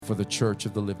for the church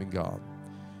of the living God.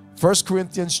 1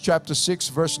 Corinthians chapter 6,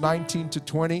 verse 19 to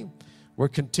 20. We're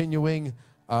continuing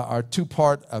our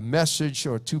two-part message,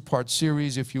 or two-part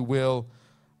series, if you will,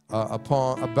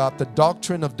 about the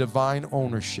doctrine of divine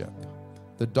ownership.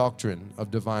 The doctrine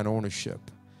of divine ownership.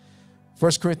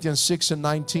 1 Corinthians 6 and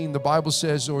 19, the Bible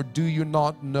says, "Or do you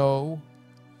not know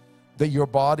that your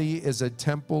body is a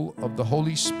temple of the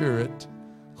Holy Spirit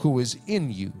who is in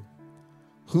you,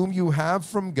 whom you have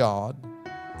from God,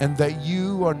 and that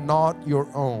you are not your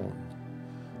own?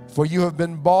 For you have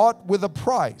been bought with a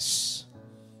price.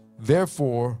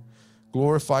 Therefore,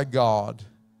 glorify God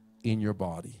in your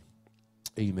body."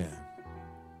 Amen.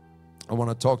 I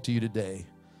want to talk to you today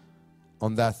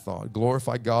on that thought.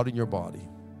 Glorify God in your body.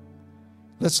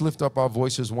 Let's lift up our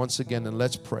voices once again and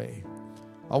let's pray.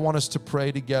 I want us to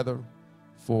pray together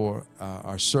for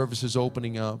our services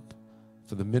opening up,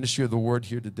 for the ministry of the word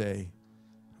here today.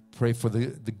 Pray for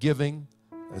the giving,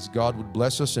 as God would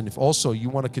bless us. And if also you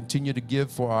want to continue to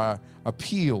give for our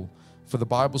appeal for the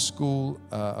Bible school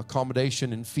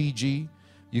accommodation in Fiji,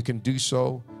 you can do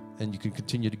so, and you can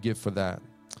continue to give for that.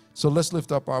 So let's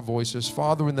lift up our voices.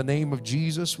 Father, in the name of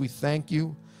Jesus, we thank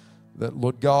you that,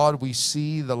 Lord God, we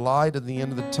see the light at the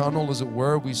end of the tunnel, as it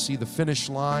were. We see the finish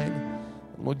line.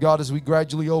 And Lord God, as we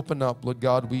gradually open up, Lord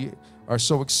God, we are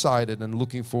so excited and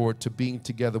looking forward to being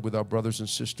together with our brothers and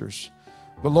sisters.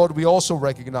 But Lord, we also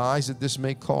recognize that this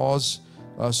may cause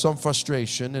some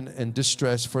frustration and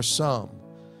distress for some.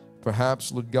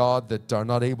 Perhaps, Lord God, that are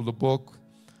not able to book.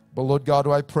 But Lord God,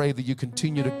 I pray that you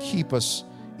continue to keep us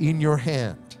in your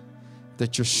hand,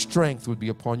 that your strength would be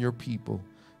upon your people,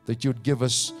 that you would give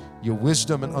us your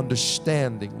wisdom and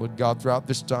understanding, Lord God, throughout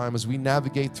this time as we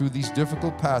navigate through these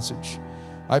difficult passages.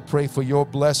 I pray for your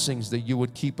blessings, that you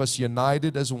would keep us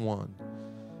united as one.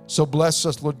 So bless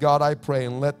us, Lord God, I pray,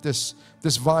 and let this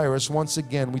virus, once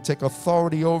again, we take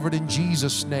authority over it in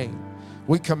Jesus' name.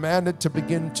 We command it to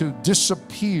begin to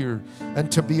disappear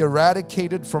and to be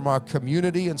eradicated from our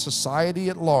community and society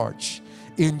at large.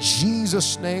 In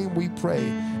Jesus' name we pray.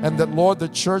 And that, Lord, the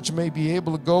church may be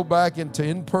able to go back into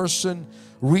in-person,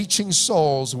 reaching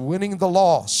souls, winning the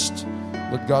lost,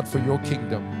 Lord God, for your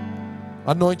kingdom.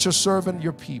 Anoint your servant,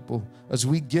 your people, as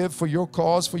we give for your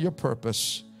cause, for your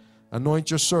purpose.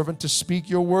 Anoint your servant to speak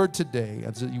your word today,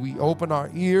 as we open our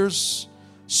ears,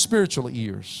 spiritual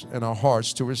ears, and our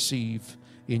hearts to receive.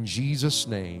 In Jesus'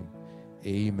 name,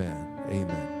 amen.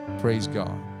 Amen. Praise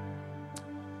God.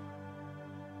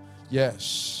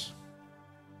 Yes.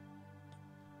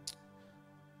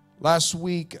 Last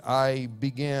week, I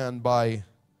began by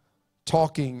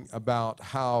talking about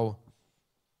how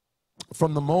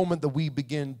from the moment that we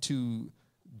begin to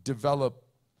develop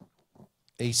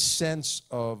a sense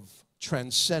of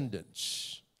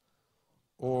transcendence,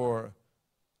 or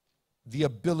the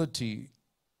ability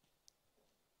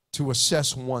to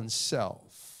assess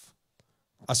oneself,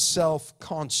 a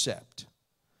self-concept,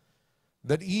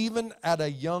 that even at a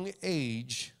young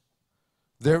age,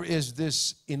 there is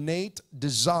this innate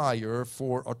desire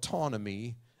for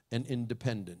autonomy and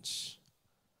independence.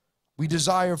 We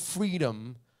desire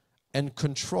freedom and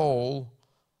control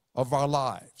of our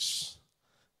lives.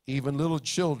 Even little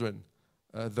children,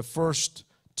 the first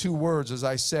two words, as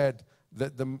I said,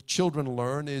 that the children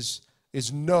learn is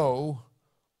no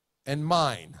and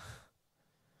mine.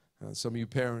 Some of you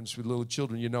parents with little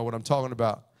children, you know what I'm talking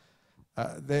about.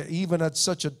 Even at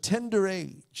such a tender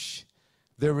age,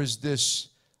 there is this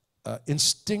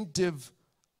instinctive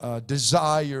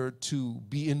desire to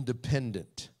be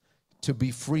independent, to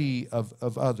be free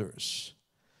of others.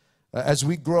 As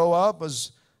we grow up,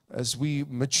 as we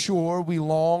mature, we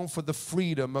long for the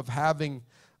freedom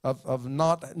of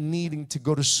not needing to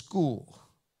go to school,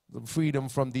 the freedom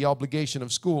from the obligation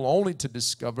of school, only to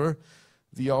discover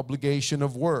the obligation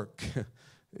of work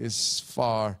is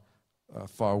far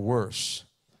worse.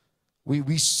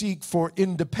 We seek for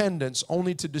independence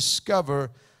only to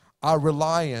discover our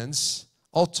reliance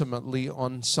ultimately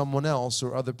on someone else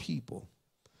or other people.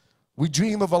 We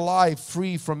dream of a life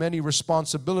free from any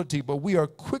responsibility, but we are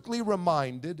quickly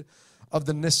reminded of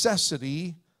the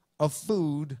necessity of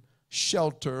food,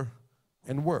 shelter,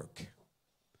 and work.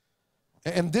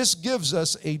 And this gives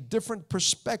us a different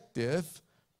perspective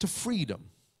to freedom.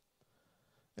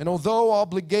 And although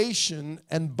obligation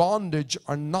and bondage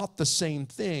are not the same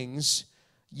things,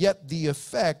 yet the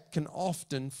effect can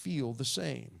often feel the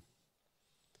same.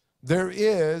 There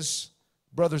is,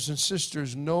 brothers and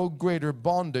sisters, no greater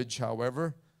bondage,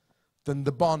 however, than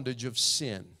the bondage of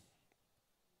sin.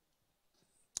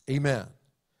 Amen.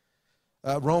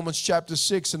 Romans chapter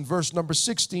 6 and verse number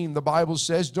 16, the Bible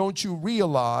says, "Don't you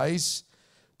realize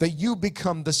that you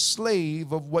become the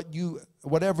slave of what you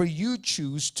whatever you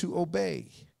choose to obey.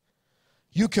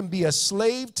 You can be a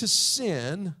slave to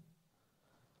sin,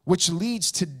 which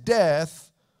leads to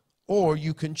death, or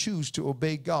you can choose to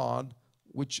obey God,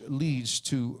 which leads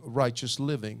to righteous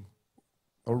living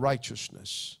or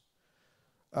righteousness.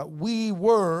 We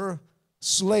were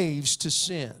slaves to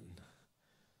sin.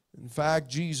 In fact,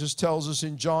 Jesus tells us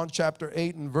in John chapter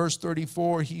 8 and verse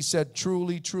 34, he said,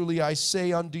 "Truly, truly, I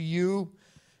say unto you,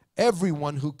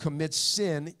 everyone who commits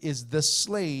sin is the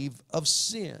slave of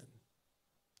sin."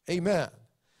 Amen.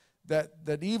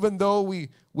 That even though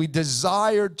we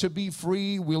desire to be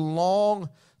free, we long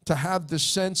to have the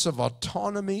sense of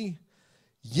autonomy,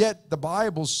 yet the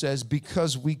Bible says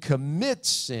because we commit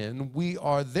sin, we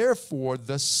are therefore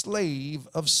the slave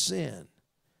of sin.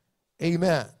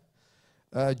 Amen.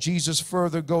 Jesus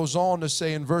further goes on to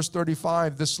say in verse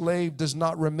 35, "The slave does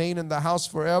not remain in the house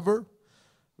forever,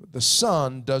 the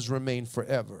Son does remain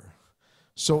forever.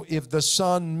 So if the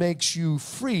Son makes you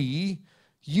free,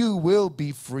 you will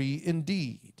be free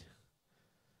indeed."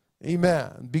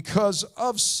 Amen. Because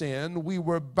of sin, we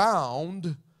were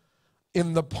bound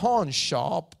in the pawn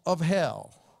shop of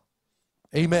hell.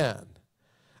 Amen.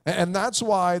 And that's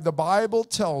why the Bible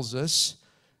tells us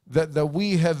that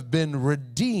we have been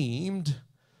redeemed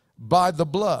by the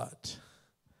blood.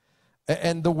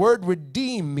 And the word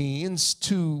redeem means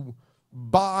to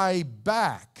buy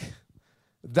back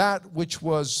that which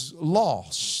was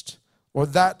lost or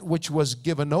that which was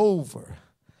given over.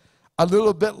 A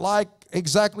little bit like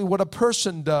exactly what a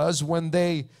person does when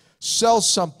they sell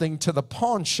something to the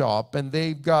pawn shop and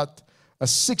they've got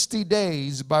 60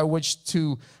 days by which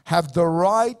to have the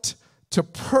right to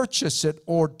purchase it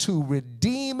or to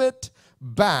redeem it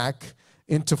back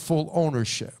into full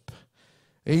ownership.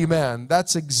 Amen.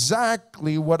 That's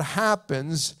exactly what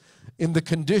happens in the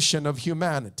condition of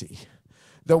humanity.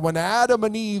 That when Adam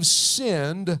and Eve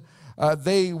sinned,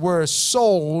 they were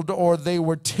sold or they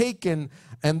were taken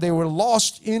and they were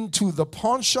lost into the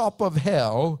pawn shop of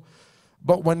hell.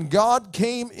 But when God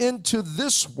came into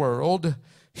this world,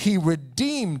 He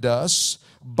redeemed us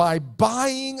by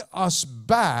buying us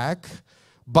back,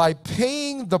 by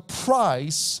paying the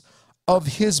price of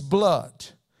His blood.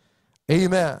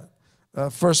 Amen.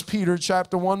 1 Peter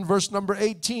chapter 1 verse number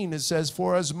 18, it says,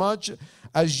 "For as much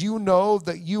as you know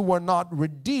that you were not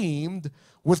redeemed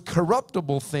with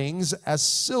corruptible things as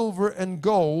silver and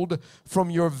gold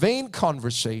from your vain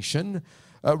conversation,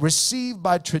 received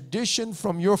by tradition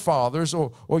from your fathers,"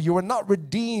 or you were not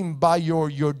redeemed by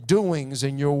your doings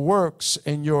and your works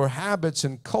and your habits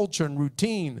and culture and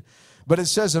routine. But it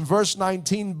says in verse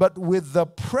 19, "But with the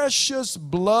precious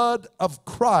blood of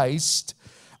Christ,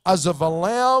 as of a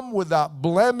lamb without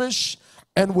blemish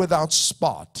and without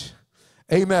spot."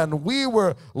 Amen. We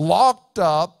were locked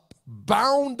up,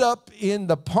 bound up in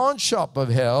the pawn shop of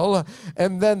hell,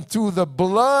 and then through the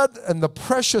blood and the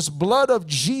precious blood of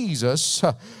Jesus,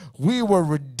 we were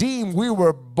redeemed, we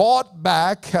were bought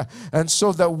back, and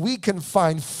so that we can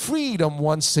find freedom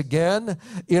once again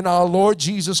in our Lord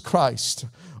Jesus Christ.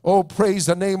 Oh, praise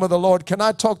the name of the Lord. Can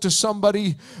I talk to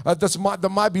somebody that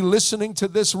might be listening to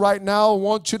this right now? I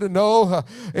want you to know,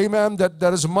 amen, that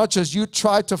as much as you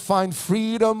try to find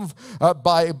freedom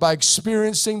by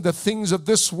experiencing the things of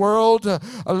this world,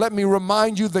 let me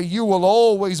remind you that you will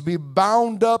always be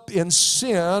bound up in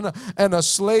sin and a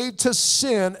slave to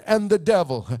sin and the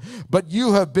devil. But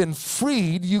you have been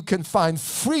freed. You can find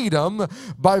freedom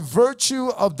by virtue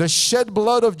of the shed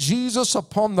blood of Jesus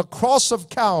upon the cross of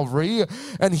Calvary,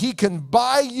 and He can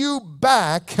buy you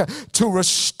back to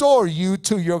restore you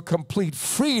to your complete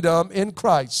freedom in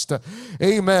Christ.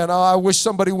 Amen. I wish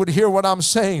somebody would hear what I'm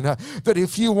saying, that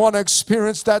if you want to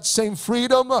experience that same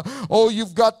freedom, all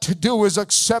you've got to do is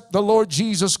accept the Lord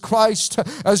Jesus Christ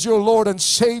as your Lord and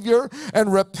Savior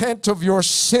and repent of your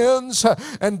sins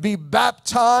and be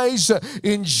baptized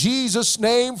in Jesus'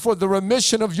 name for the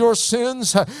remission of your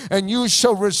sins, and you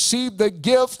shall receive the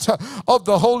gift of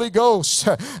the Holy Ghost.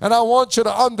 And I want you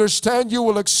to understand, you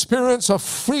will experience a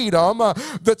freedom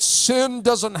that sin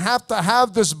doesn't have to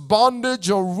have this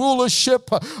bondage or rulership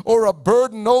or a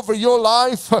burden over your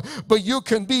life, but you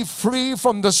can be free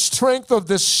from the strength of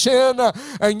this sin,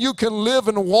 and you can live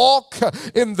and walk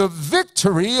in the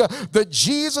victory that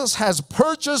Jesus has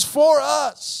purchased for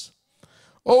us.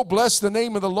 Oh, bless the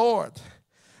name of the Lord.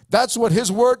 That's what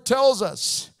His Word tells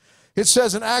us. It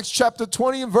says in Acts chapter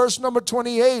 20 and verse number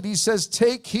 28, He says,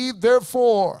 "Take heed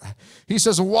therefore." He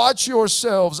says, "Watch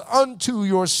yourselves unto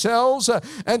yourselves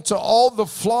and to all the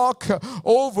flock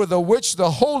over the which the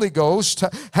Holy Ghost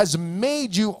has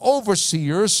made you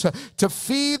overseers to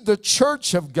feed the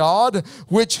church of God,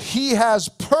 which He has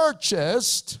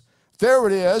purchased There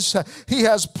it is. He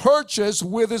has purchased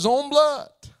with his own blood.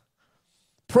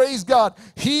 Praise God.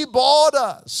 He bought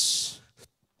us.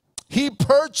 He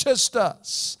purchased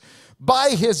us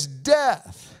by his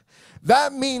death.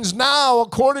 That means now,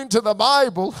 according to the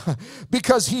Bible,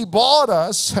 because he bought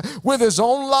us with his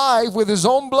own life, with his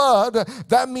own blood,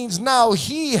 that means now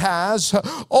he has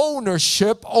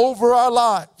ownership over our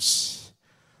lives.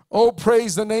 Oh,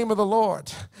 praise the name of the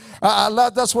Lord.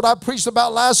 That's what I preached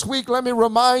about last week. Let me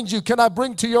remind you, can I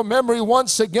bring to your memory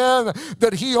once again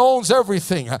that he owns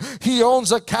everything. He owns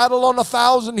the cattle on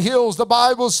 1,000 hills. The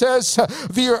Bible says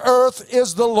the earth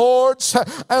is the Lord's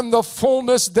and the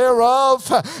fullness thereof,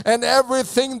 and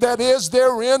everything that is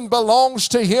therein belongs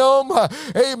to him.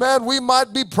 Amen. We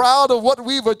might be proud of what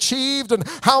we've achieved and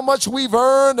how much we've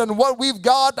earned and what we've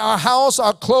got, our house,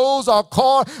 our clothes, our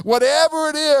car, whatever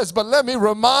it is. But let me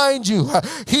remind you,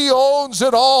 he owns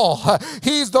it all.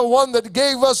 He's the one that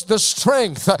gave us the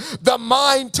strength, the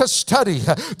mind to study,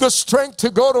 the strength to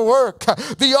go to work,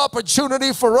 the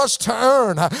opportunity for us to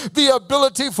earn, the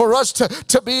ability for us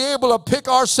to be able to pick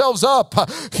ourselves up.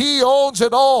 He owns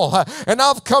it all. And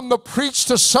I've come to preach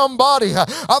to somebody.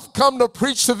 I've come to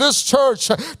preach to this church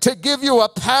to give you a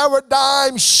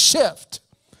paradigm shift.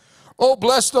 Oh,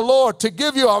 bless the Lord, to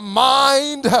give you a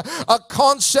mind, a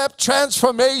concept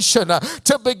transformation,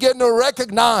 to begin to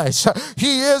recognize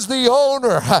he is the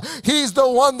owner. He's the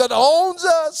one that owns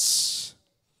us.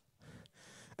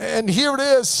 And here it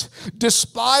is,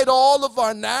 despite all of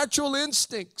our natural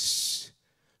instincts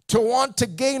to want to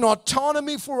gain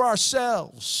autonomy for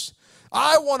ourselves,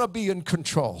 I want to be in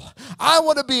control. I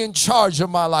want to be in charge of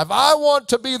my life. I want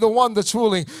to be the one that's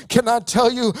ruling. Can I tell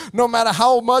you, no matter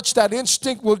how much that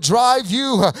instinct will drive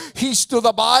you,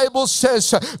 the Bible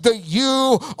says that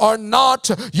you are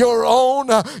not your own.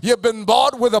 You've been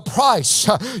bought with a price.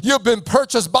 You've been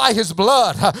purchased by his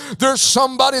blood. There's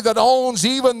somebody that owns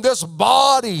even this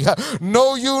body.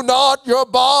 Know you not, your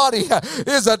body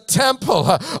is a temple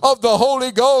of the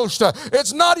Holy Ghost.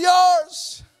 It's not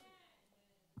yours.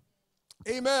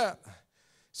 Amen. He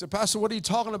said, Pastor, what are you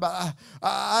talking about?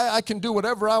 I can do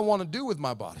whatever I want to do with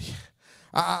my body.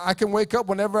 I can wake up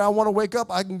whenever I want to wake up.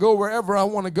 I can go wherever I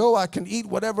want to go. I can eat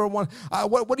whatever I want.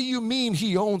 What do you mean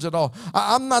he owns it all?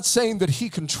 I'm not saying that he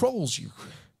controls you.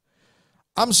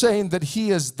 I'm saying that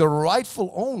he is the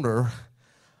rightful owner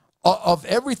of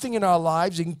everything in our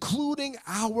lives, including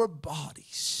our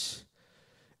bodies.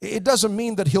 It doesn't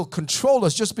mean that he'll control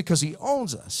us just because he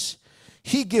owns us.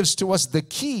 He gives to us the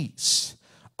keys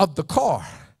of the car,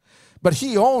 but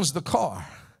he owns the car.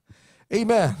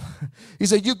 Amen. He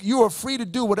said, you are free to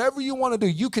do whatever you want to do.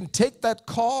 You can take that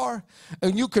car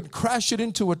and you can crash it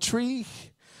into a tree.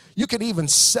 You can even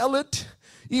sell it,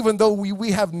 even though we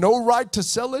have no right to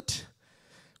sell it.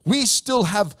 We still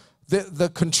have the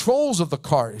controls of the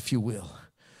car, if you will,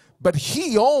 but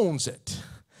he owns it.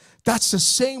 That's the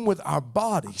same with our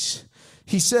bodies.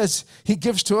 He says he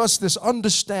gives to us this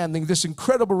understanding, this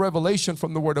incredible revelation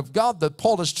from the Word of God that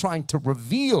Paul is trying to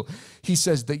reveal. He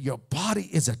says that your body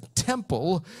is a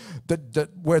temple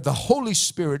where the Holy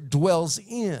Spirit dwells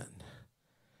in.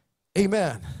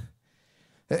 Amen.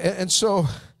 And so,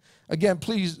 again,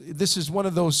 please, this is one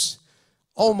of those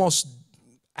almost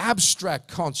abstract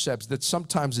concepts that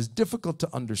sometimes is difficult to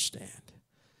understand.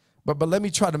 But let me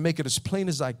try to make it as plain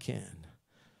as I can.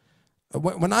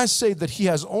 When I say that he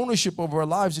has ownership over our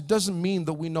lives, it doesn't mean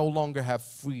that we no longer have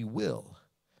free will.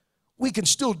 We can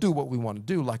still do what we want to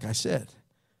do, like I said.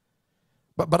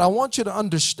 But I want you to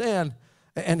understand,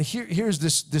 and here's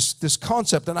this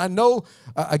concept. And I know,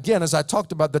 again, as I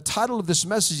talked about, the title of this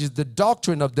message is The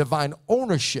Doctrine of Divine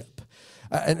Ownership.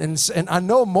 And I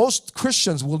know most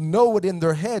Christians will know it in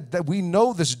their head that we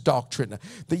know this doctrine.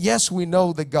 That yes, we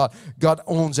know that God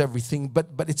owns everything, but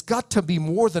it's got to be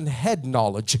more than head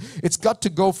knowledge. It's got to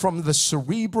go from the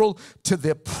cerebral to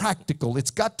the practical.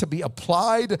 It's got to be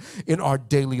applied in our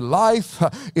daily life,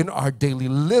 in our daily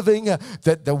living,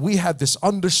 that we have this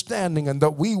understanding and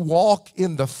that we walk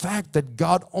in the fact that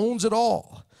God owns it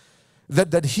all.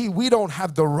 That we don't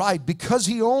have the right, because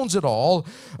he owns it all,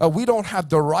 we don't have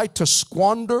the right to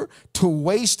squander, to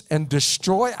waste and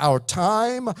destroy our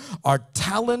time, our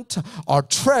talent, our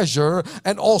treasure,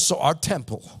 and also our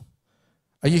temple.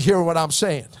 Are you hearing what I'm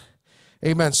saying?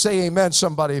 Amen. Say amen,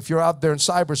 somebody. If you're out there in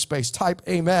cyberspace, type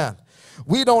amen.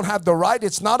 We don't have the right.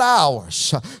 It's not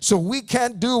ours. So we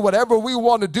can't do whatever we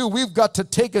want to do. We've got to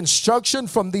take instruction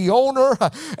from the owner,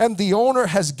 and the owner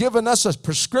has given us a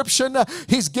prescription.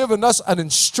 He's given us an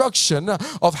instruction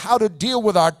of how to deal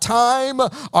with our time,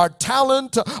 our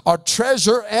talent, our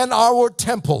treasure, and our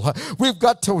temple. We've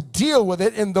got to deal with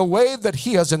it in the way that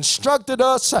he has instructed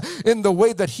us, in the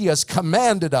way that he has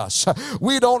commanded us.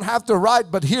 We don't have to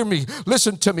write, but hear me,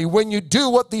 listen to me. When you do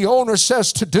what the owner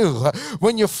says to do,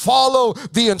 when you follow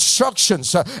the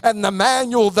instructions and the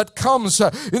manual that comes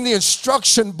in the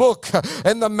instruction book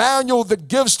and the manual that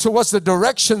gives to us the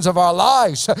directions of our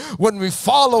lives, when we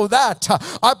follow that,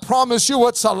 I promise you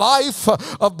it's a life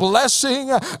of blessing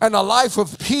and a life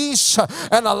of peace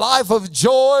and a life of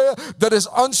joy that is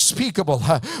unspeakable.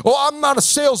 Oh, I'm not a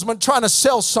salesman trying to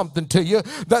sell something to you.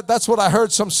 That's what I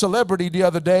heard some celebrity the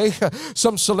other day.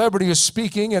 Some celebrity was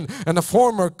speaking, and a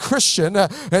former Christian,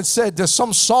 and said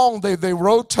some song they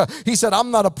wrote. He said,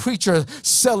 I'm not a preacher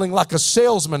selling like a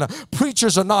salesman.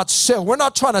 Preachers are not sell. We're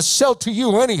not trying to sell to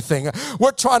you anything.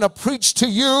 We're trying to preach to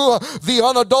you the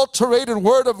unadulterated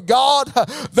word of God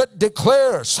that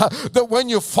declares that when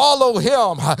you follow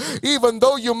him, even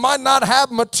though you might not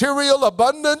have material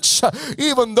abundance,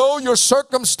 even though your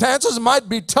circumstances might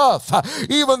be tough,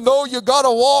 even though you got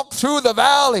to walk through the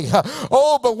valley,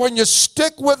 oh, but when you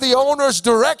stick with the owner's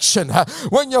direction,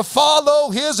 when you follow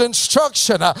his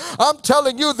instruction, I'm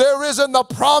telling you, there is in the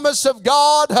promise of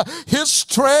God his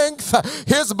strength,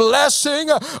 his blessing,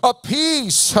 a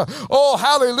peace, oh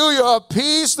hallelujah, a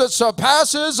peace that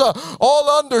surpasses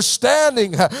all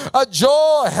understanding, a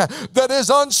joy that is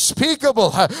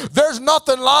unspeakable. There's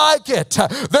nothing like it.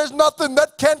 There's nothing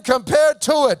that can compare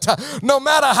to it. No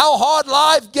matter how hard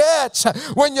life gets,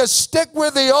 when you stick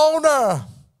with the owner,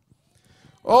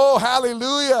 oh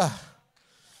hallelujah,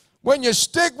 when you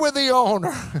stick with the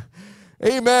owner,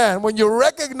 amen, when you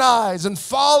recognize and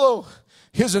follow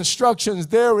his instructions,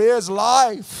 there is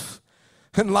life,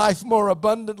 and life more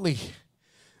abundantly.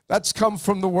 That's come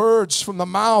from the words from the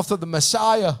mouth of the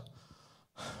Messiah,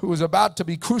 who was about to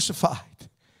be crucified,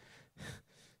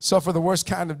 suffer the worst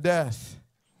kind of death.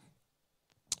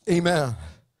 Amen.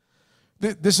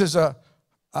 This is a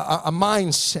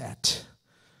mindset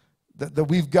that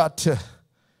we've got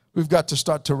to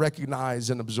start to recognize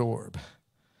and absorb.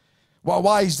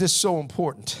 Why is this so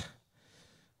important?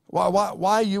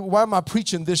 Why am I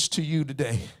preaching this to you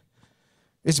today?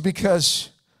 It's because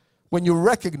when you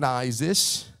recognize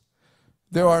this,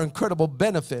 there are incredible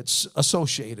benefits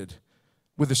associated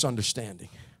with this understanding.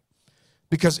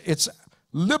 Because it's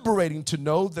liberating to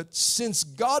know that since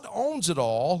God owns it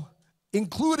all,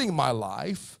 including my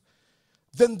life,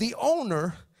 then the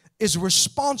owner is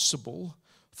responsible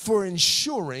for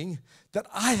ensuring that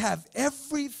I have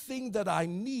everything that I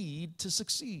need to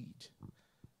succeed.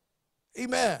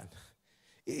 Amen.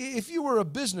 If you were a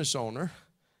business owner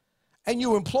and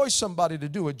you employ somebody to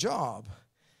do a job,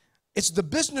 it's the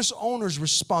business owner's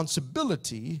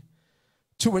responsibility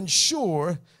to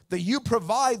ensure that you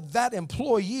provide that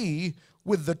employee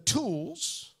with the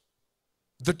tools,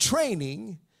 the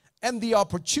training, and the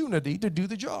opportunity to do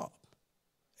the job.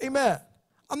 Amen.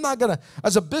 I'm not going to,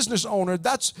 as a business owner,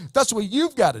 that's what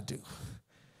you've got to do,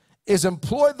 is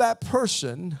employ that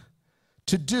person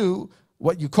to do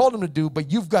what you called him to do,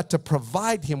 but you've got to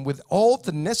provide him with all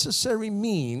the necessary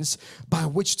means by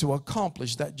which to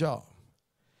accomplish that job.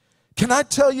 Can I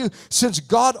tell you, since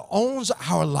God owns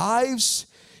our lives,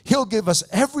 he'll give us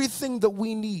everything that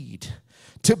we need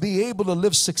to be able to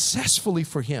live successfully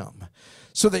for him.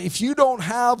 So that if you don't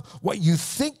have what you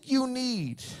think you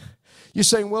need, you're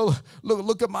saying, well,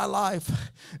 look at my life.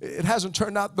 It hasn't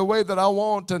turned out the way that I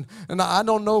want, and I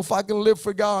don't know if I can live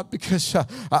for God because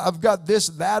I've got this,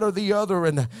 that, or the other,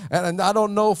 and I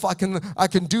don't know if I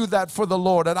can do that for the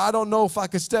Lord, and I don't know if I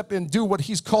can step in and do what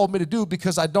he's called me to do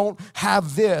because I don't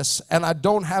have this and I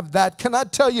don't have that. Can I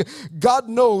tell you, God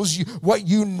knows what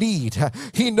you need.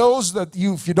 He knows that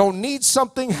if you don't need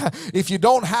something, if you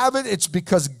don't have it, it's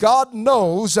because God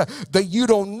knows that you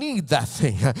don't need that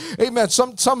thing. Amen.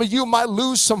 Some of you might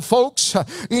lose some folks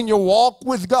in your walk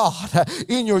with God,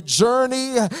 in your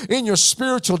journey, in your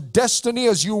spiritual destiny.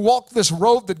 As you walk this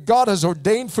road that God has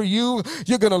ordained for you,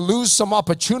 you're going to lose some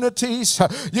opportunities.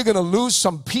 You're going to lose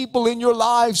some people in your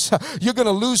lives. You're going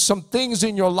to lose some things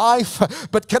in your life.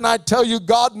 But can I tell you,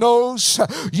 God knows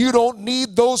you don't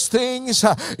need those things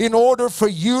in order for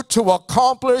you to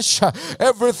accomplish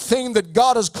everything that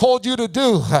God has called you to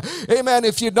do. Amen.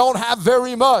 If you don't have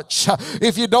very much,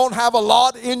 if you don't have a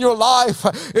lot in your life,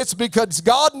 it's because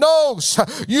God knows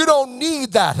you don't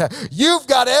need that. You've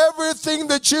got everything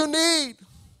that you need.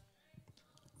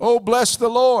 Oh, bless the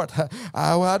Lord.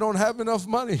 I don't have enough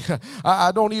money.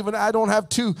 I don't have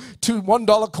two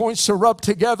 $1 coins to rub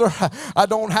together. I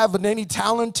don't have any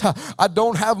talent. I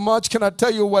don't have much. Can I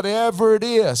tell you, whatever it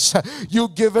is, you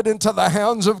give it into the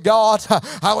hands of God,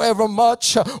 however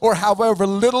much or however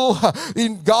little.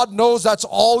 God knows that's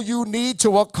all you need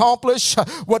to accomplish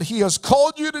what He has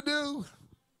called you to do.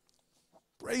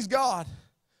 Praise God.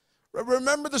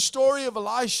 Remember the story of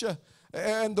Elisha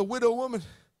and the widow woman?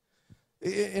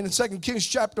 In 2 Kings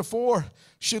chapter 4,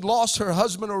 she had lost her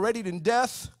husband already in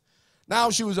death.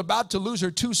 Now she was about to lose her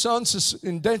 2 sons to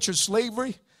indentured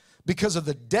slavery because of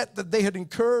the debt that they had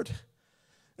incurred.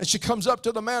 And she comes up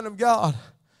to the man of God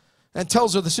and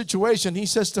tells her the situation. He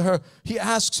says to her, he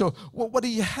asks her, well, what do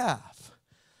you have?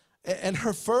 And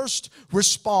her first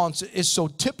response is so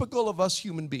typical of us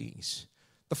human beings.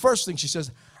 The first thing she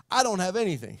says, I don't have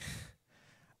anything.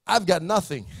 I've got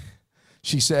nothing,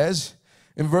 she says.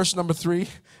 In verse number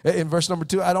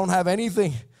 2, I don't have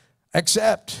anything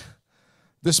except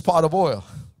this pot of oil.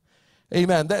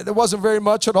 Amen. There wasn't very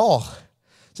much at all.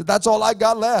 So that's all I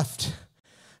got left.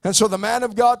 And so the man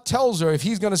of God tells her if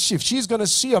she's going to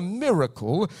see a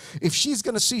miracle, if she's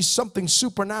going to see something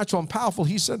supernatural and powerful,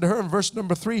 he said to her in verse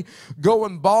number 3, go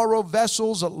and borrow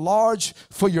vessels at large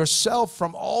for yourself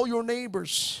from all your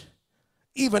neighbors,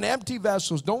 even empty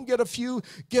vessels. Don't get a few,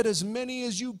 get as many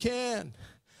as you can.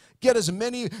 Get as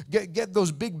many, get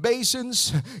those big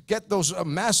basins, get those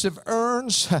massive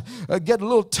urns, get a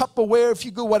little Tupperware if you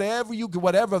go,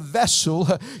 whatever vessel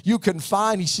you can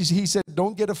find. He said,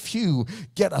 don't get a few,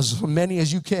 get as many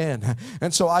as you can.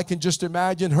 And so I can just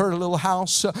imagine her little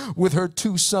house with her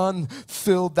 2 sons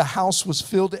filled. The house was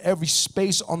filled. Every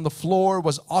space on the floor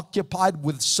was occupied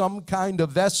with some kind of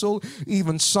vessel,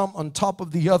 even some on top of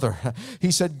the other.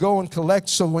 He said, go and collect.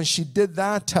 So when she did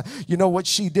that, you know what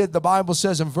she did? The Bible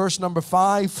says in verse number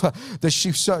 5 that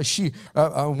she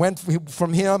went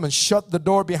from him and shut the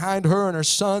door behind her and her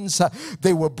sons.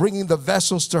 They were bringing the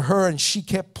vessels to her, and she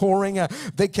kept pouring.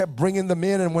 They kept bringing them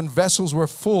in, and when vessels were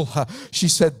full, she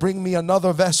said, bring me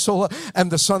another vessel. And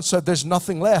the son said, there's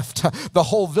nothing left. The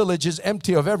whole village is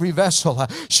empty of every vessel.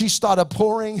 She started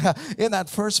pouring in that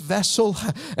first vessel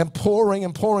and pouring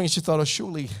and pouring. She thought, oh,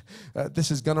 surely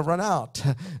this is going to run out.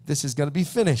 This is going to be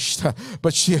finished.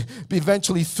 But she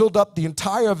eventually filled up the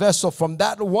entire vessel from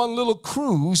that one little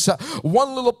cruise,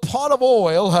 one little pot of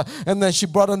oil, and then she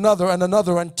brought another and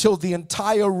another until the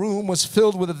entire room was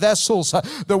filled with vessels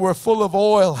that were full of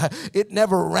oil. It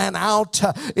never ran out.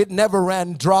 It never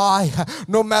ran dry.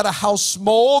 No matter how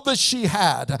small that she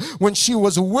had, when she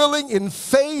was willing in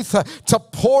faith to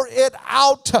pour it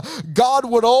out, God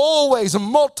would always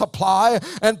multiply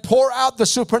and pour out the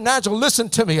supernatural. Listen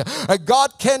to me.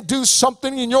 God can't do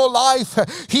something in your life.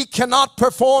 He cannot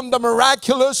perform the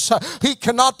miraculous. He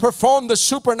cannot perform the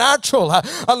supernatural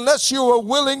unless you are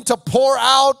willing to pour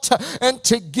out and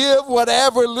to give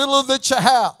whatever little that you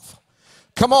have.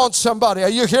 Come on, somebody. Are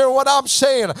you hearing what I'm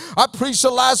saying? I preached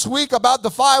last week about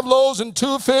the 5 loaves and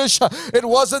 2 fish. It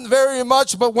wasn't very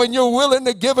much, but when you're willing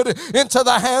to give it into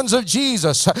the hands of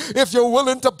Jesus, if you're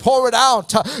willing to pour it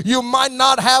out, you might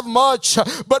not have much,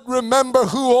 but remember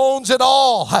who owns it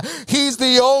all. He's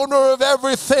the owner of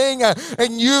everything,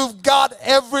 and you've got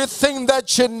everything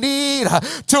that you need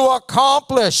to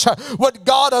accomplish what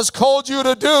God has called you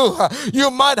to do.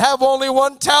 You might have only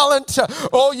 1 talent.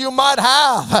 All you might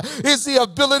have is the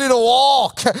ability to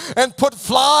walk and put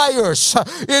flyers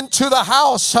into the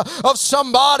house of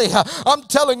somebody. I'm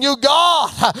telling you,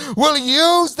 God will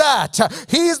use that.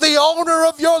 He's the owner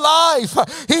of your life.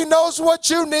 He knows what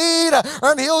you need,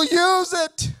 and He'll use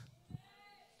it.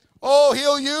 Oh,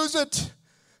 He'll use it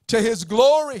to His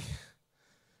glory.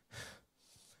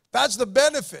 That's the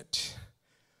benefit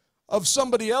of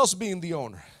somebody else being the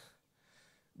owner.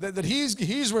 That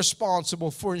he's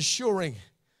responsible for ensuring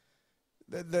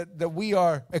that we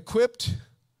are equipped,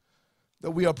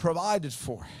 that we are provided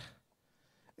for.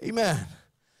 Amen.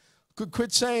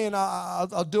 Quit saying,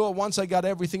 I'll do it once I got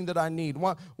everything that I need.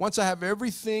 Once I have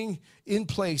everything in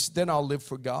place, then I'll live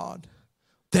for God.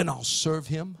 Then I'll serve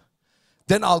Him.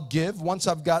 Then I'll give. Once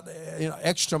I've got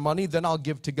extra money, then I'll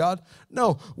give to God.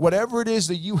 No, whatever it is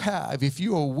that you have, if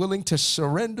you are willing to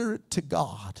surrender it to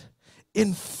God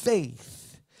in faith,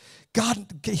 God,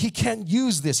 He can't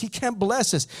use this. He can't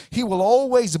bless us. He will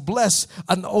always bless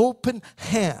an open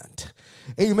hand.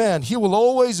 Amen. He will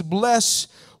always bless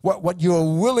what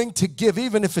you're willing to give,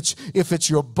 even if it's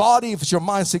your body, if it's your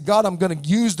mind. Say, God, I'm going to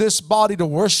use this body to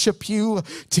worship you,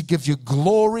 to give you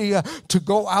glory, to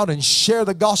go out and share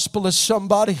the gospel with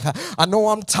somebody. I know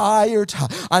I'm tired.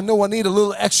 I know I need a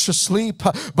little extra sleep,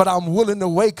 but I'm willing to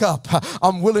wake up.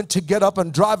 I'm willing to get up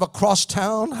and drive across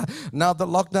town. Now that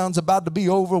lockdown's about to be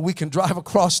over, we can drive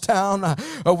across town.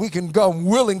 We can go. I'm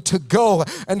willing to go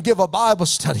and give a Bible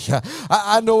study.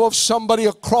 I know of somebody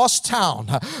across town,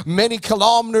 many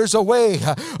kilometers away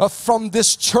from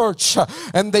this church,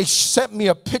 and they sent me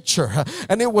a picture,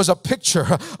 and it was a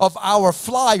picture of our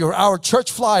flyer, our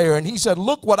church flyer, and he said,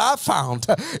 look what I found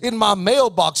in my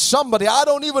mailbox. Somebody, I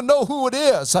don't even know who it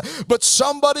is, but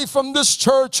somebody from this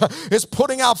church is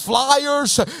putting out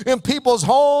flyers in people's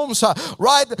homes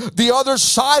right the other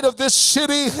side of this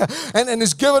city, and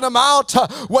is giving them out.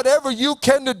 Whatever you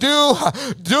can to do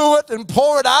it and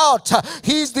pour it out.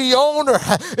 He's the owner.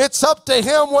 It's up to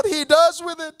him what he does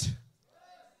with it.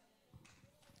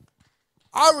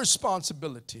 Our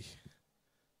responsibility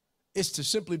is to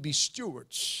simply be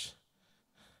stewards.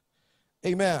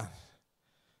 Amen.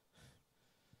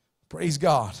 Praise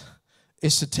God.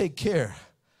 Is to take care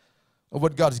of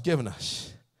what God has given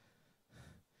us.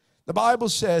 The Bible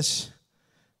says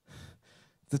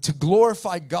that to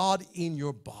glorify God in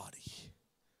your body,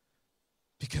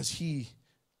 because he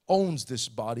owns this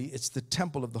body. It's the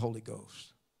temple of the Holy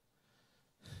Ghost.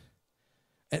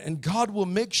 And God will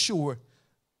make sure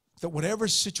that whatever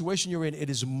situation you're in, it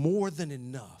is more than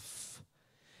enough.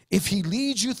 If he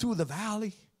leads you through the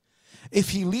valley, if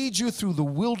he leads you through the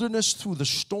wilderness, through the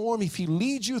storm, if he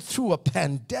leads you through a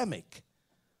pandemic,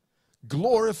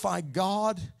 glorify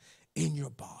God in your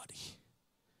body,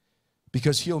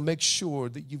 because he'll make sure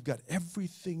that you've got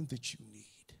everything that you need.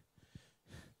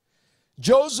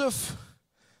 Joseph,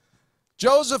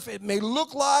 it may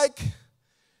look like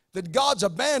that God's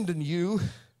abandoned you.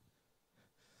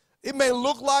 It may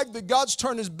look like that God's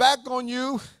turned his back on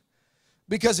you,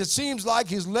 because it seems like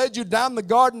he's led you down the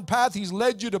garden path. He's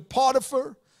led you to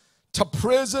Potiphar, to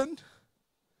prison.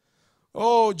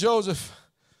 Oh, Joseph,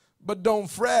 but don't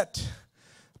fret,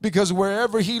 because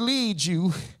wherever he leads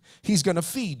you, he's going to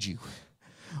feed you.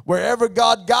 Wherever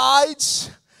God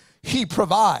guides, he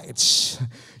provides.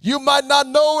 You might not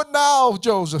know it now,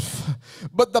 Joseph,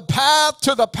 but the path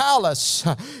to the palace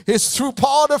is through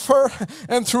Potiphar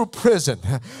and through prison.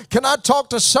 Can I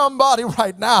talk to somebody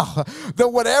right now that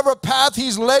whatever path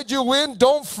he's led you in,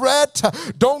 don't fret,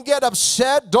 don't get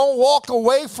upset, don't walk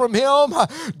away from him,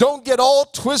 don't get all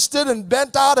twisted and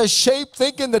bent out of shape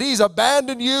thinking that he's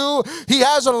abandoned you. He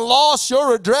hasn't lost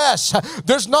your address.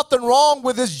 There's nothing wrong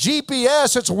with his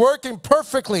GPS. It's working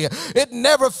perfectly. It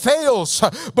never fails.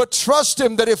 But trust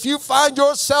him that if you find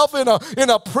yourself in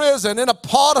a prison, in a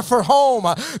Potiphar home,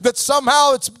 that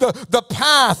somehow it's the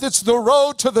path, it's the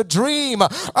road to the dream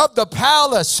of the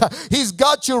palace. He's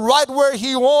got you right where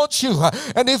he wants you.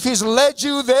 And if he's led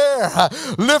you there,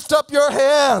 lift up your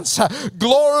hands,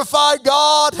 glorify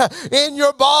God in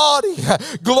your body,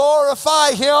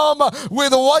 glorify him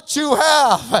with what you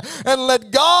have, and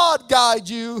let God guide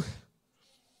you.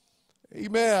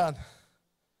 Amen.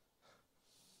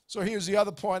 So here's the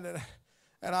other point,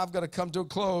 and I've got to come to a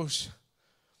close,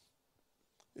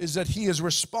 is that he is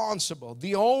responsible.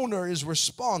 The owner is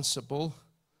responsible,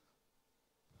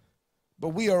 but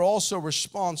we are also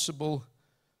responsible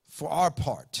for our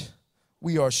part.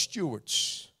 We are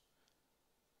stewards.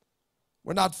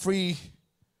 We're not free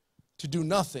to do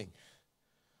nothing.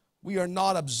 We are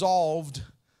not absolved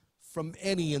from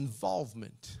any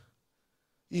involvement,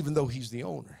 even though he's the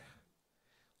owner.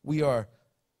 We are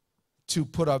to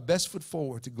put our best foot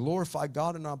forward to glorify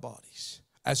God in our bodies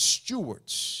as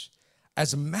stewards,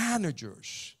 as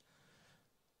managers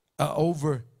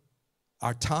over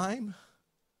our time.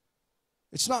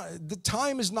 The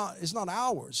time is not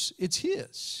ours, it's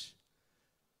his.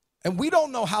 And we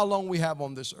don't know how long we have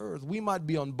on this earth. We might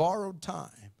be on borrowed time.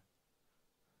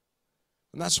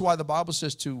 And that's why the Bible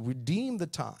says to redeem the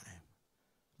time,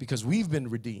 because we've been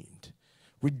redeemed.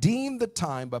 Redeem the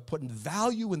time by putting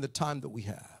value in the time that we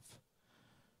have.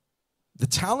 The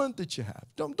talent that you have.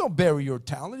 Don't bury your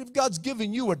talent. If God's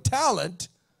given you a talent,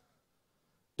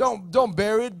 don't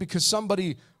bury it because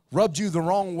somebody rubbed you the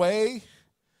wrong way,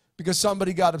 because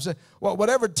somebody got upset. Well,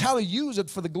 whatever talent, use it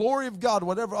for the glory of God,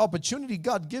 whatever opportunity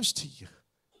God gives to you.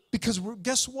 Because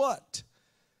guess what?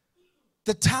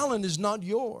 The talent is not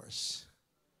yours.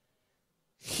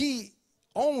 He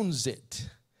owns it.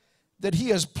 That he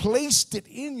has placed it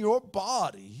in your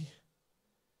body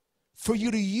for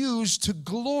you to use to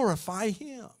glorify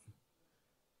him.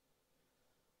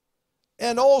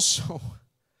 And also,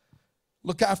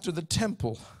 look after the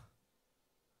temple.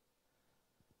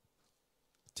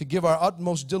 to give our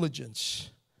utmost diligence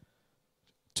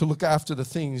to look after the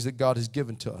things that God has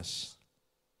given to us.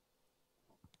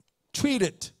 Treat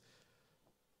it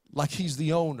like He's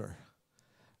the owner.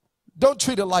 Don't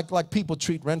treat it like people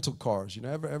treat rental cars. You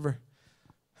know, ever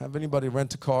have anybody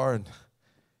rent a car and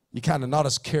you're kind of not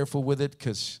as careful with it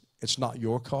because it's not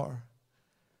your car?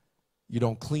 You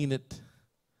don't clean it.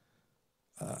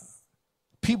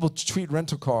 People treat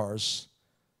rental cars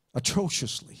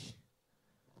atrociously.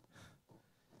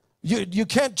 You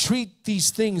can't treat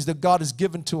these things that God has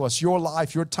given to us, your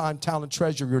life, your time, talent,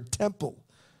 treasure, your temple,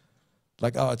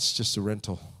 like, oh, it's just a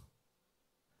rental.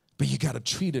 But you got to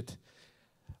treat it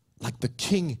like the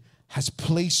King has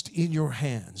placed in your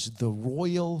hands the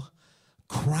royal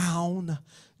crown,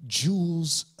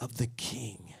 jewels of the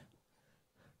King.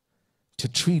 To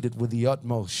treat it with the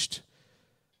utmost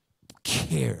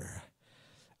care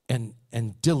and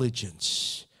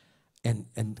diligence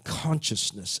and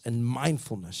consciousness and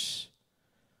mindfulness.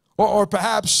 Or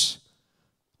perhaps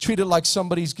treat it like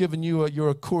somebody's given you, you're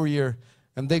a courier,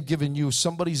 and they've given you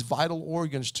somebody's vital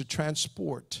organs to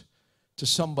transport to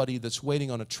somebody that's waiting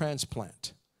on a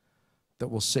transplant that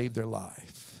will save their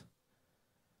life.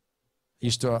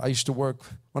 I used to work,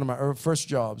 one of my first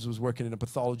jobs was working in a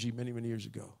pathology many, many years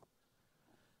ago.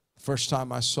 First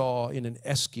time I saw in an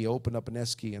esky, open up an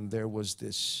esky, and there was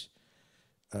this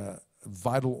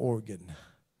vital organ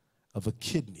of a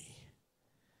kidney.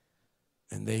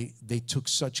 And they took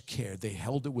such care. They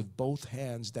held it with both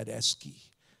hands, that esky.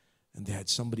 And they had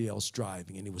somebody else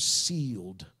driving, and it was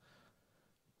sealed.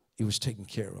 It was taken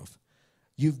care of.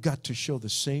 You've got to show the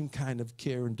same kind of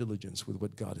care and diligence with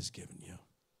what God has given you,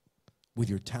 with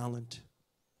your talent,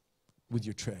 with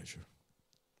your treasure.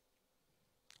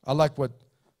 I like what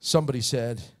somebody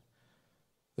said.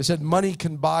 They said, money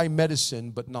can buy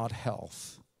medicine, but not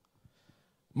health.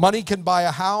 Money can buy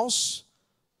a house,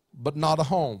 but not a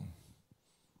home.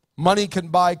 Money can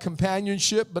buy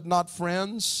companionship, but not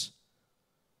friends.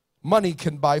 Money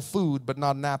can buy food, but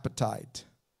not an appetite.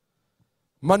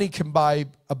 Money can buy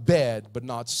a bed, but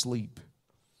not sleep.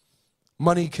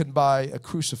 Money can buy a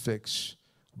crucifix,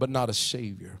 but not a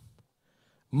Savior.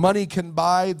 Money can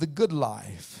buy the good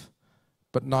life,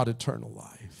 but not eternal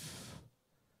life.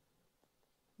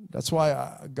 That's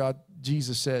why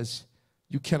Jesus says,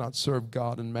 you cannot serve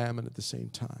God and mammon at the same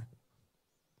time.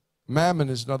 Mammon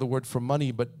is another word for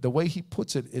money, but the way he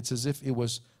puts it, it's as if it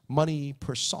was money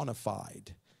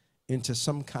personified into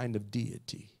some kind of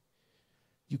deity.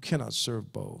 You cannot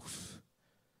serve both.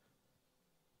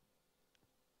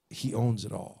 He owns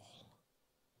it all.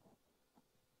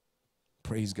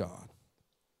 Praise God.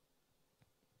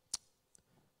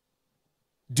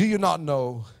 Do you not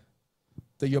know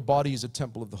that your body is a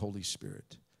temple of the Holy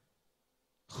Spirit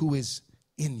who is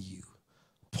in you?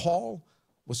 Paul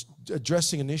was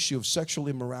addressing an issue of sexual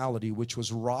immorality which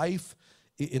was rife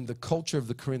in the culture of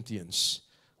the Corinthians,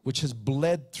 which has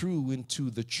bled through into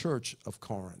the church of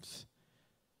Corinth.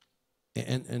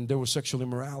 And there was sexual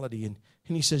immorality. And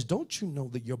he says, don't you know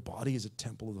that your body is a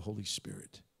temple of the Holy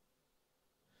Spirit?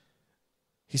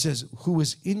 He says, who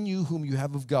is in you, whom you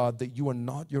have of God, that you are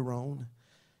not your own?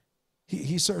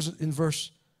 He says in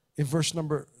verse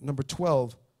number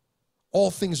 12, all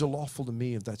things are lawful to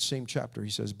me. In that same chapter, he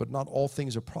says, but not all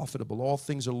things are profitable. All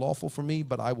things are lawful for me,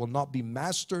 but I will not be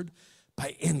mastered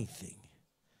by anything.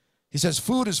 He says,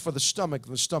 food is for the stomach,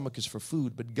 and the stomach is for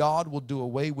food, but God will do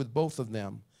away with both of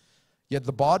them. Yet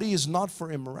the body is not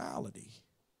for immorality.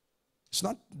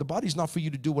 The body's not for you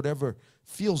to do whatever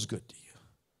feels good to you,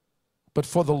 but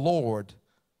for the Lord,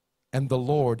 and the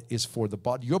Lord is for the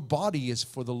body. Your body is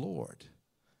for the Lord.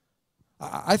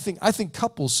 I think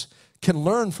couples can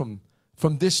learn from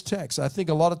this text. I think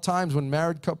a lot of times when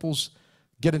married couples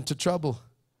get into trouble,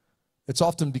 it's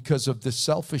often because of this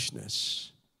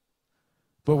selfishness.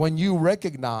 But when you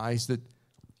recognize that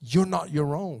you're not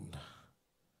your own,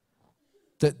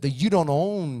 that you don't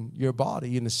own your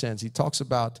body in a sense. He talks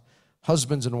about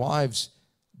husbands and wives,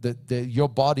 that your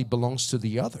body belongs to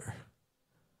the other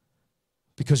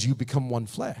because you become one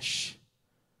flesh.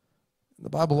 The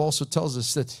Bible also tells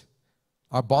us that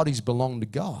our bodies belong to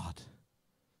God.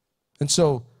 And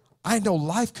so I know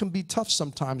life can be tough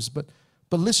sometimes, but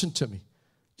listen to me.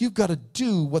 You've got to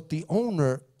do what the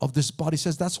owner of this body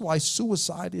says. That's why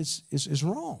suicide is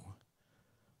wrong.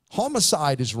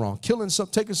 Homicide is wrong.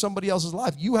 Taking somebody else's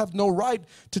life. You have no right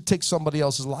to take somebody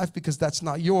else's life because that's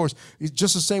not yours. It's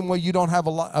just the same way you don't have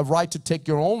a right to take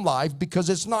your own life because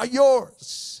it's not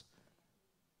yours.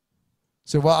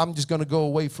 Say, well, I'm just going to go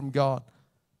away from God.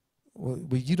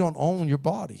 Well, you don't own your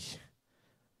body.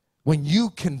 When you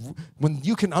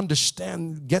can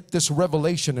understand, get this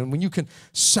revelation, and when you can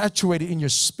saturate it in your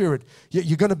spirit,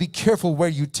 you're going to be careful where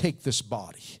you take this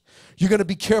body. You're going to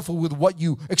be careful with what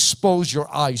you expose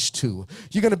your eyes to.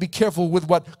 You're going to be careful with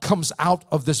what comes out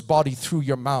of this body through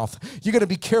your mouth. You're going to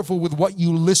be careful with what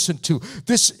you listen to.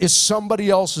 This is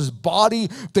somebody else's body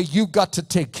that you've got to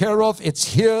take care of. It's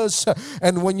his.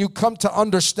 And when you come to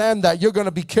understand that, you're going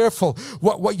to be careful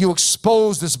what you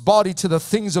expose this body to, the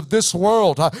things of this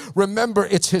world. Remember,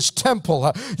 it's his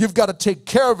temple. You've got to take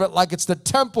care of it like it's the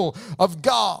temple of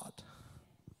God.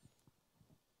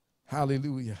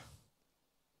 Hallelujah.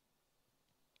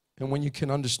 And when you can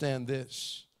understand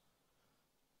this,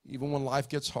 even when life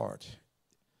gets hard,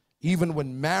 even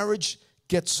when marriage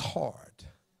gets hard,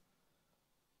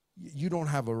 you don't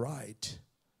have a right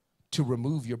to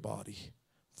remove your body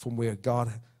from where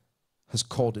God has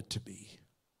called it to be.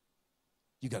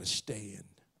 You got to stay in.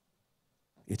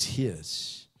 It's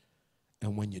his.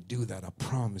 And when you do that, I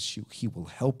promise you, he will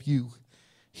help you.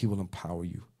 He will empower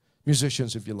you.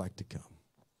 Musicians, if you'd like to come.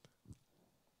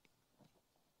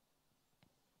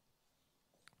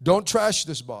 Don't trash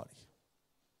this body.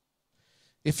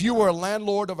 If you were a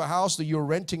landlord of a house that you're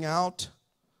renting out,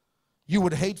 you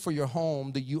would hate for your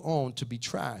home that you own to be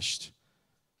trashed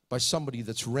by somebody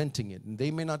that's renting it. And they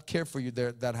may not care for you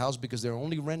that house because they're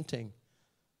only renting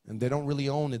and they don't really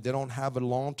own it. They don't have a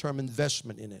long-term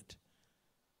investment in it.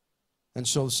 And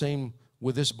so the same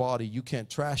with this body, you can't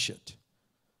trash it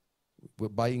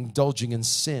by indulging in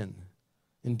sin,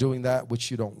 in doing that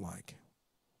which you don't like.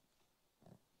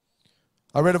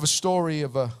 I read of a story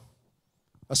of a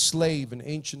slave in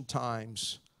ancient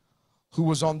times who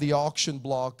was on the auction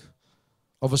block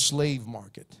of a slave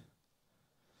market.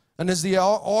 And as the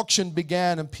auction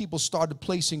began and people started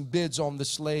placing bids on the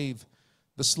slave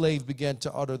began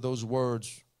to utter those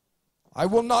words, "I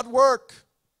will not work.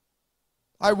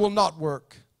 I will not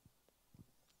work."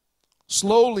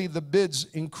 Slowly the bids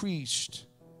increased.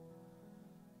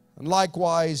 And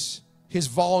likewise his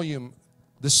volume,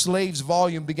 the slave's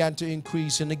volume, began to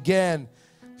increase. And again,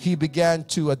 he began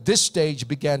to, at this stage,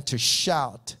 began to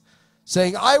shout,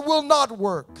 saying, "I will not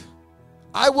work.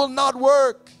 I will not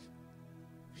work,"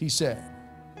 he said.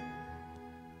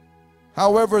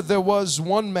 However, there was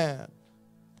one man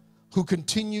who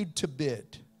continued to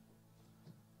bid.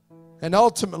 And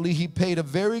ultimately, he paid a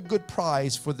very good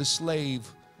price for the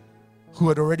slave who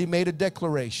had already made a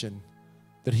declaration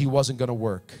that he wasn't going to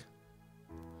work.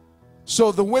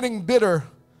 So the winning bidder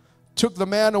took the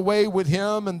man away with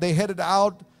him, and they headed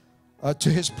out to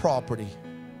his property.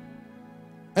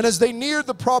 And as they neared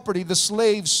the property, the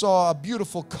slave saw a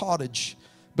beautiful cottage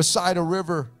beside a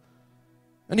river.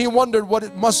 And he wondered what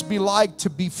it must be like to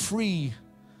be free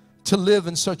to live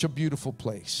in such a beautiful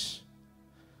place.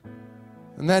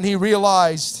 And then he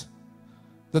realized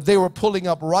that they were pulling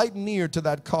up right near to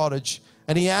that cottage.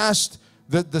 And he asked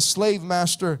the slave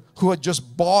master who had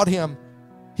just bought him,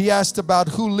 he asked about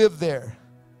who lived there.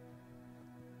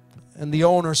 And the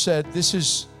owner said, "This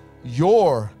is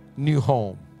your new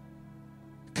home.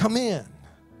 Come in.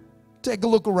 Take a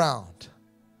look around."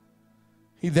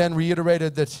 He then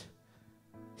reiterated that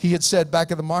he had said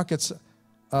back at the markets,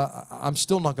 "I'm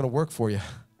still not going to work for you."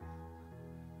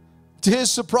 To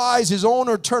his surprise, his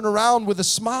owner turned around with a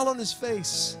smile on his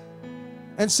face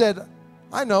and said,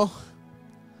 "I know.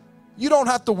 You don't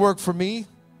have to work for me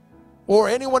or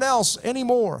anyone else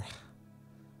anymore.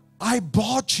 I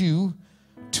bought you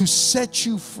to set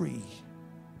you free."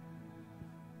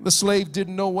 The slave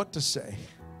didn't know what to say.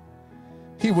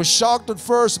 He was shocked at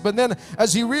first, but then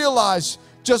as he realized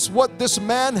just what this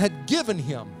man had given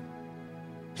him,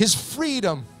 his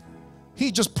freedom,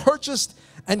 he just purchased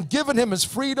and given him his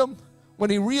freedom. When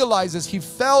he realizes, he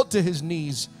fell to his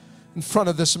knees in front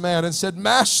of this man and said,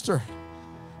 "Master,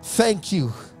 thank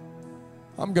you.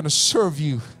 I'm going to serve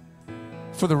you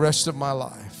for the rest of my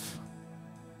life."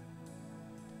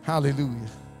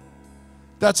 Hallelujah.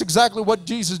 That's exactly what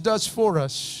Jesus does for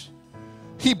us.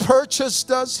 He purchased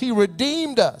us. He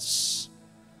redeemed us.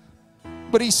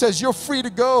 But he says, "You're free to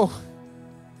go.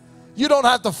 You don't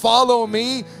have to follow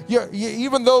me."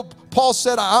 Even though Paul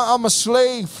said, I'm a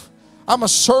slave. I'm a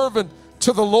servant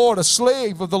to the Lord, a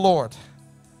slave of the Lord.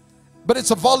 But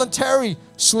it's a voluntary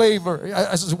slavery,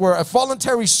 as it were, a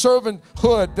voluntary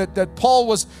servanthood that Paul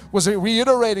was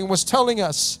reiterating, was telling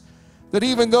us that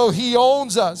even though he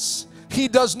owns us, he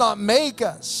does not make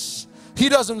us. He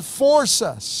doesn't force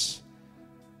us.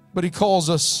 But he calls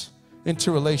us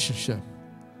into relationship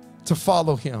to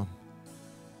follow him.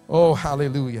 Oh,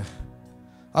 hallelujah.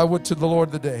 I would to the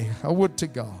Lord today, I would to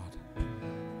God,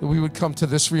 that we would come to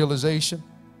this realization,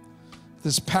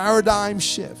 this paradigm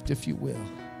shift, if you will,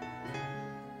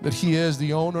 that He is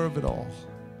the owner of it all,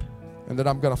 and that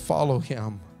I'm going to follow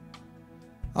Him.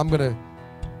 I'm going to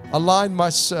align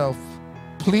myself,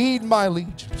 plead my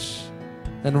allegiance,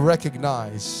 and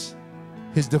recognize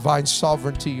His divine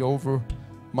sovereignty over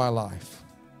my life.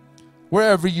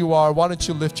 Wherever you are, why don't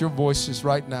you lift your voices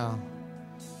right now?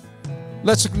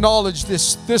 Let's acknowledge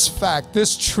this fact,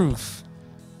 this truth.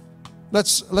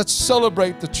 Let's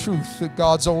celebrate the truth that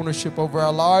God's ownership over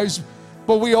our lives,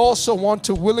 but we also want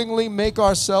to willingly make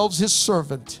ourselves His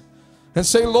servant and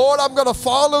say, Lord, I'm going to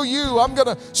follow You. I'm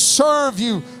going to serve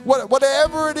You.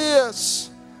 Whatever it is,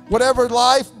 whatever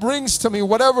life brings to me,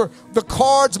 whatever the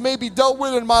cards may be dealt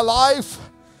with in my life,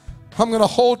 I'm going to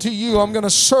hold to You. I'm going to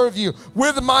serve You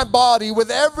with my body, with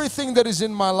everything that is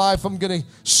in my life. I'm going to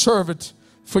serve it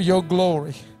for Your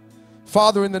glory.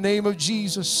 Father, in the name of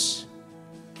Jesus,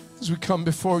 as we come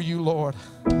before You, Lord,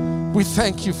 we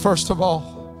thank You, first of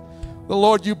all, the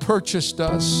Lord, You purchased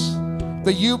us,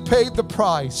 that You paid the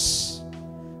price.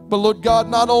 But Lord God,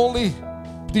 not only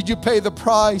did You pay the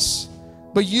price,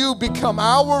 but You become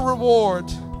our reward.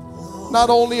 Not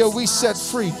only are we set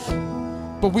free,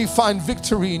 but we find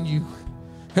victory in You.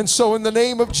 And so in the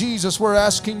name of Jesus, we're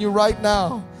asking You right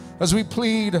now, as we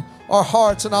plead our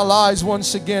hearts and our lives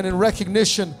once again in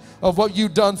recognition of what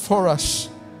You've done for us.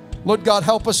 Lord God,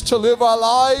 help us to live our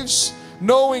lives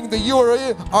knowing that You are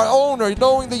our owner,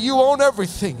 knowing that You own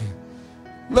everything.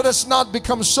 Let us not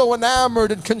become so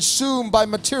enamored and consumed by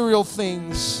material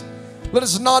things. Let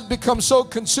us not become so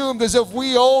consumed as if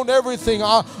we own everything,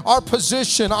 our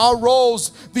position, our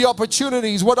roles, the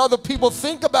opportunities, what other people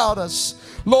think about us.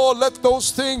 Lord, let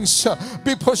those things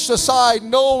be pushed aside,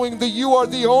 knowing that You are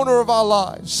the owner of our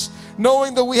lives,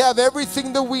 knowing that we have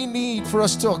everything that we need for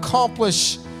us to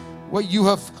accomplish what You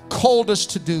have called us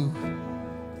to do.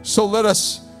 So let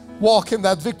us walk in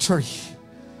that victory,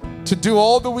 to do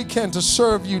all that we can to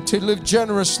serve You, to live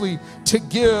generously, to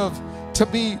give, to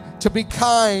be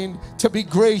kind, to be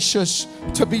gracious,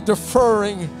 to be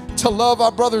deferring, to love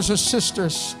our brothers and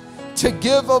sisters, to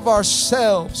give of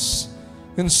ourselves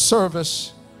in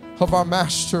service of our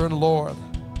Master and Lord.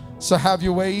 So have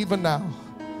Your way even now,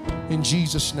 in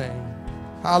Jesus' name.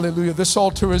 Hallelujah. This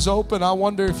altar is open. I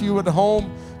wonder if you at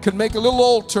home can make a little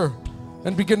altar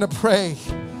and begin to pray.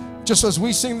 Just as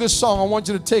we sing this song, I want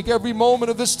you to take every moment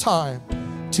of this time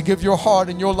to give your heart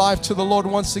and your life to the Lord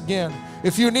once again.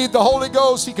 If you need the Holy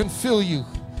Ghost, He can fill you.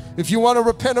 If you want to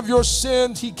repent of your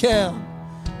sins, He can.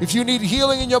 If you need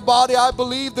healing in your body, I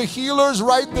believe the healer's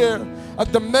right there.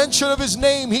 At the mention of His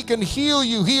name, He can heal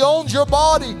you. He owns your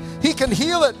body. He can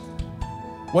heal it.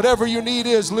 Whatever your need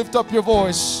is, lift up your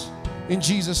voice in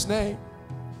Jesus' name.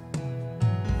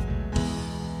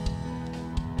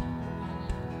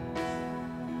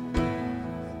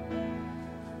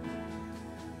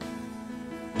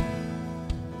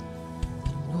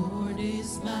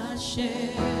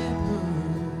 Shepherd,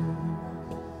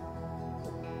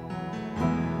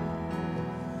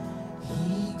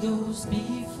 He goes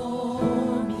before